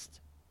utilized.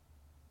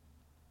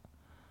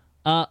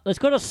 Let's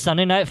go to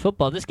Sunday Night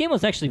Football. This game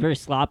was actually very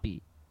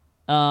sloppy.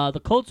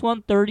 The Colts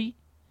won 30-28.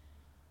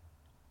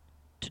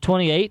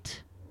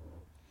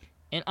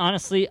 And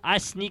honestly, I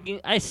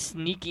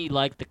sneaky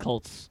like the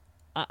Colts.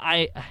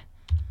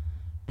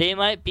 They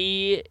might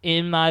be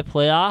in my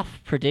playoff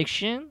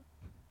prediction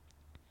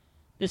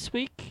this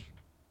week.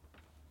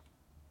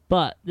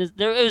 But it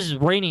was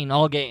raining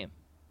all game,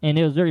 and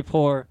it was very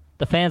poor.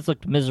 The fans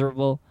looked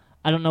miserable.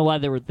 I don't know why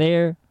they were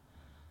there.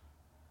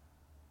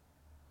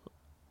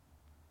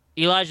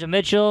 Elijah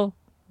Mitchell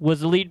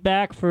was the lead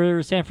back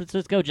for San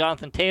Francisco.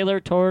 Jonathan Taylor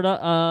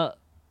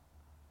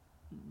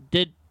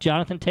did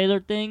Jonathan Taylor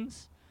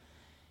things.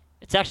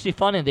 It's actually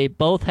funny. They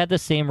both had the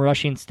same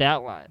rushing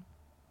stat line.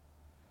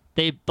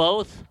 They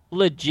both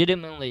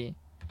legitimately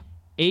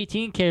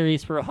 18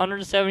 carries for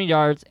 170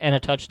 yards and a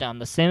touchdown.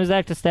 The same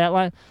exact stat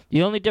line.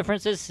 The only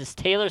difference is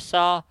Taylor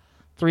saw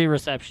 3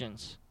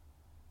 receptions.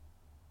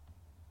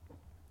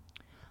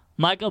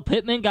 Michael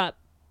Pittman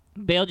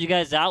bailed you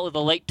guys out with a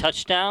late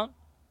touchdown.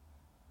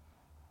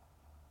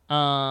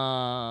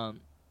 And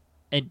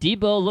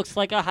Debo looks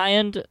like a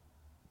high-end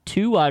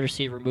 2 wide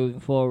receiver moving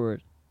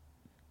forward,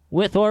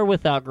 with or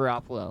without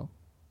Garoppolo.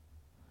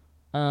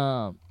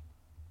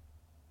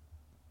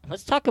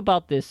 Let's talk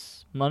about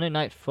this Monday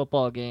Night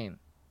Football game.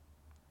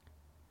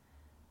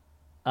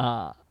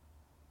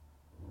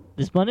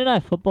 This Monday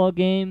Night Football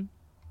game,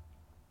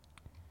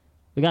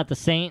 we got the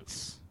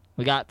Saints,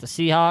 we got the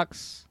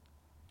Seahawks.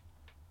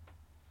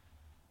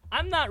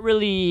 I'm not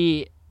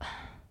really...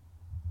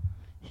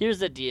 Here's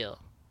the deal.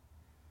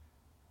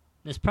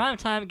 This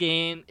primetime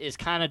game is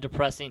kind of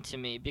depressing to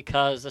me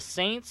because the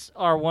Saints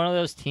are one of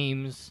those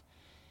teams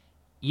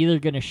either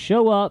going to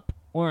show up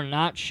or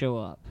not show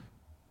up.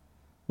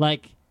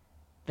 Like,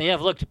 they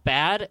have looked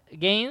bad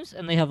games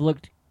and they have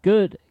looked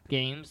good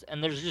games,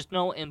 and there's just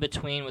no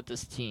in-between with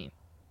this team.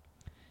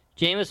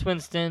 Jameis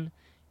Winston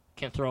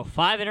can throw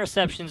 5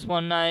 interceptions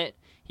one night.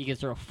 He can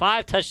throw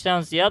 5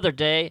 touchdowns the other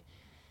day,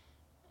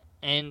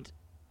 and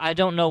I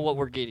don't know what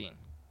we're getting.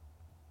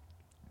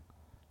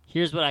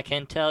 Here's what I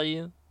can tell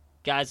you.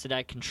 Guys that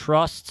I can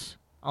trust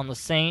on the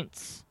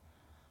Saints.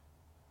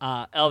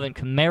 Alvin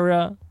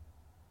Kamara.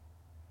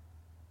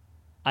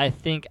 I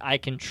think I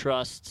can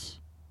trust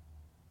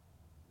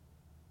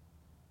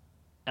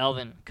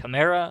Alvin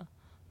Kamara.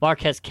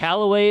 Marquez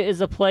Callaway is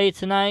a play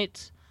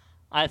tonight.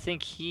 I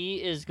think he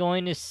is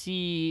going to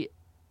see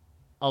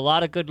a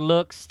lot of good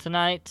looks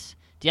tonight.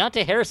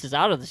 Deontay Harris is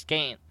out of this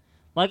game.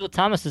 Michael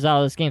Thomas is out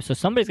of this game, so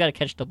somebody's got to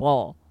catch the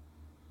ball.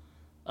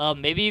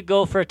 Maybe you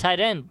go for a tight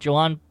end,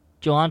 Juwan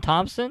Juwan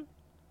Thompson?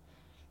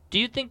 Do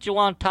you think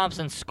Juwan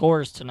Thompson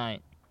scores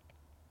tonight?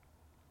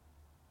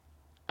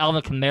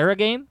 Alvin Kamara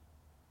game?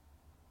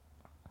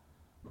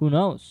 Who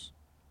knows?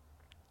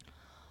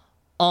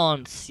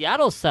 On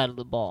Seattle's side of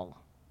the ball,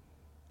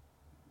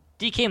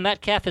 DK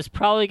Metcalf is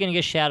probably going to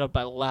get shadowed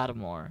by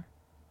Lattimore,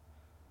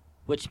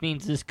 which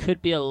means this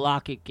could be a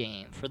Lockett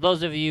game. For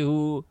those of you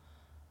who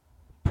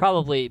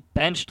probably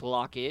benched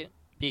Lockett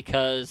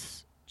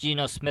because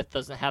Geno Smith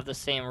doesn't have the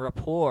same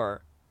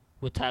rapport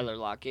with Tyler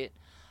Lockett,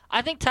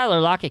 I think Tyler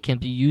Lockett can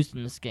be used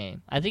in this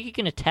game. I think you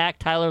can attack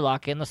Tyler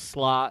Lockett in the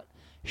slot,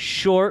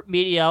 short,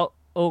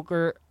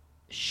 mediocre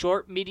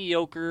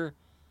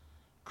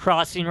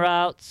crossing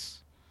routes.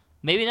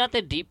 Maybe not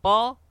the deep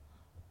ball,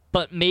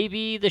 but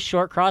maybe the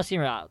short crossing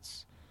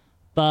routes.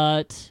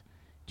 But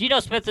Geno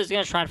Smith is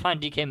going to try and find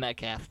DK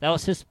Metcalf. That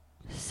was his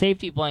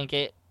safety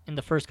blanket in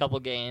the first couple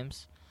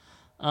games.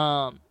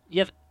 You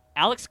have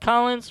Alex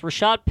Collins,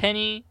 Rashad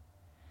Penny.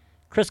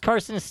 Chris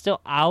Carson is still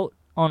out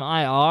on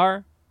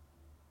IR.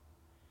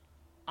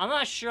 I'm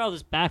not sure how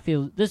this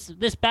backfield...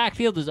 This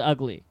backfield is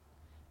ugly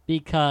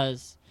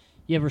because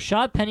you have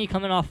Rashad Penny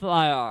coming off of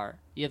IR.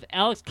 You have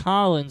Alex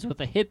Collins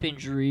with a hip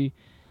injury.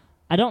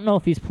 I don't know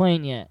if he's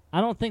playing yet.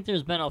 I don't think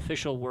there's been an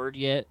official word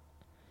yet.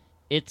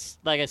 It's,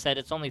 like I said,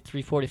 it's only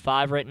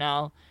 3:45 right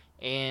now,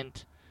 and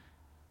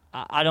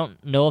I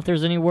don't know if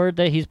there's any word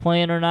that he's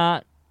playing or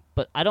not,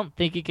 but I don't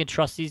think you can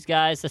trust these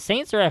guys. The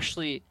Saints are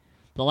actually,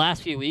 the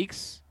last few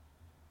weeks,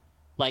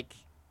 like,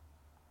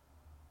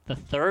 the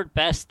third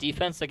best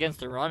defense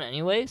against the run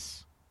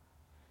anyways.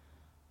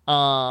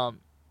 And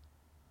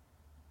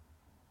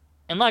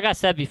like I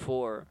said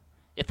before,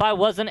 if I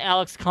was an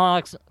Alex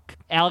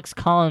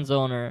Collins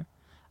owner,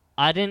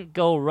 I didn't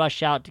go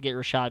rush out to get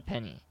Rashad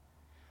Penny.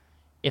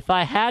 If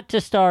I had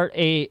to start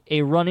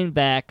a running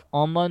back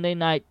on Monday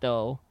night,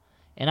 though,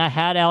 and I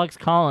had Alex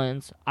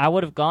Collins, I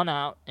would have gone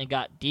out and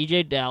got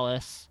DJ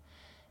Dallas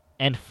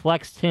and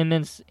flexed him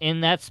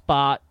in that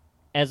spot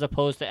as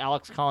opposed to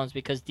Alex Collins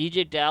because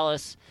DJ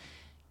Dallas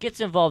gets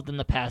involved in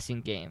the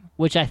passing game,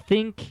 which I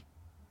think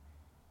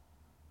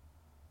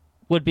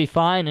would be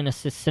fine in a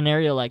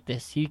scenario like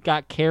this. He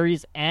got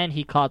carries and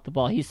he caught the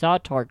ball. He saw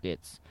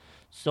targets.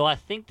 So I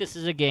think this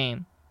is a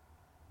game.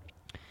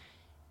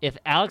 If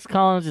Alex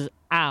Collins is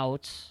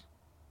out,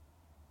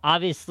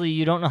 obviously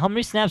you don't know how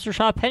many snaps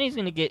Rashad Penny's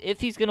going to get if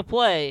he's going to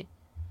play.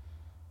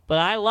 But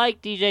I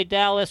like DJ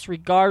Dallas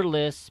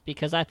regardless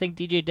because I think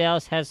DJ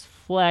Dallas has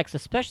flex,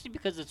 especially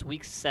because it's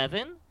week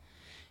 7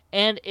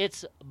 and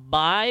it's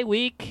bye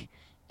week.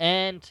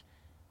 And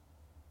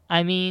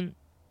I mean,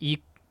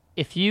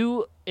 if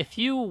you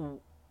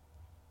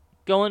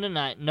go in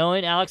tonight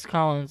knowing Alex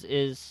Collins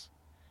is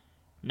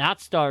not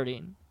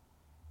starting,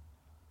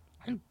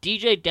 and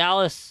DJ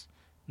Dallas,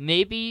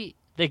 maybe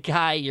the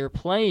guy you're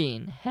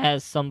playing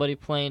has somebody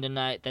playing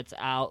tonight that's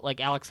out,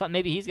 like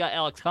maybe he's got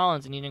Alex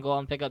Collins and you can go out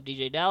and pick up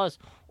DJ Dallas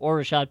or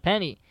Rashad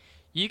Penny.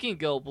 You can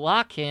go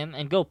block him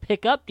and go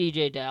pick up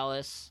DJ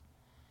Dallas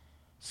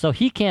so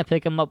he can't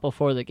pick him up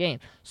before the game.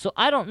 So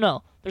I don't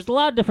know. There's a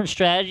lot of different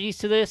strategies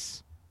to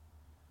this.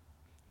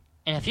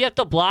 And if you have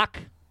to block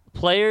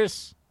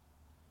players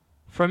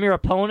from your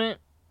opponent,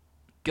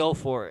 go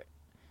for it.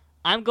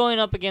 I'm going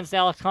up against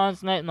Alex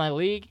Collins tonight in my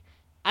league.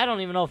 I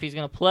don't even know if he's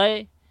going to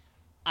play.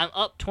 I'm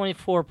up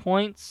 24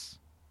 points.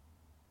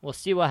 We'll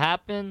see what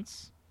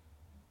happens.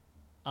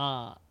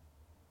 But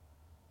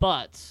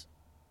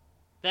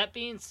that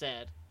being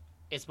said,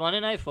 it's Monday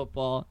Night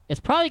Football.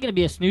 It's probably going to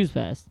be a snooze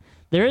fest.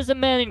 There is a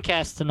Manning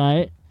cast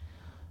tonight.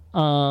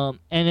 And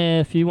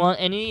if you want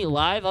any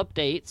live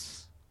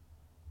updates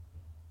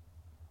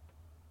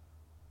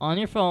on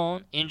your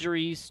phone,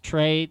 injuries,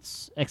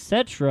 trades,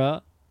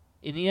 etc.,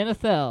 in the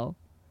NFL,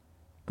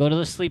 go to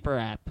the Sleeper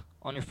app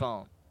on your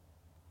phone.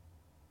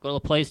 Go to the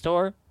Play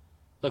Store,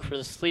 look for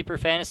the Sleeper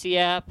Fantasy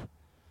app.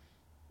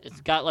 It's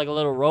got like a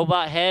little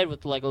robot head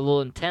with like a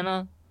little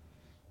antenna,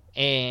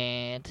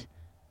 and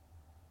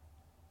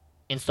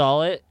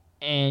install it,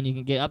 and you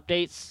can get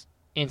updates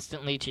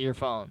instantly to your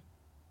phone.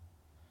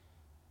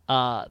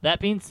 That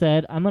being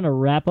said, I'm going to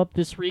wrap up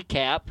this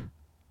recap.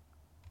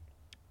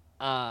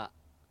 Have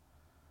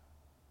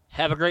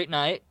a great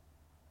night,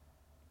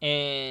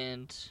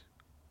 and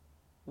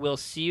we'll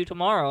see you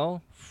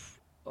tomorrow.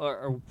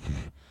 Or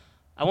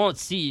I won't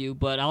see you,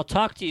 but I'll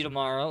talk to you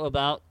tomorrow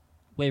about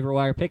waiver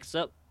wire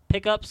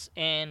pickups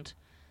and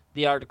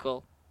the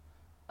article.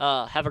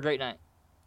 Have a great night.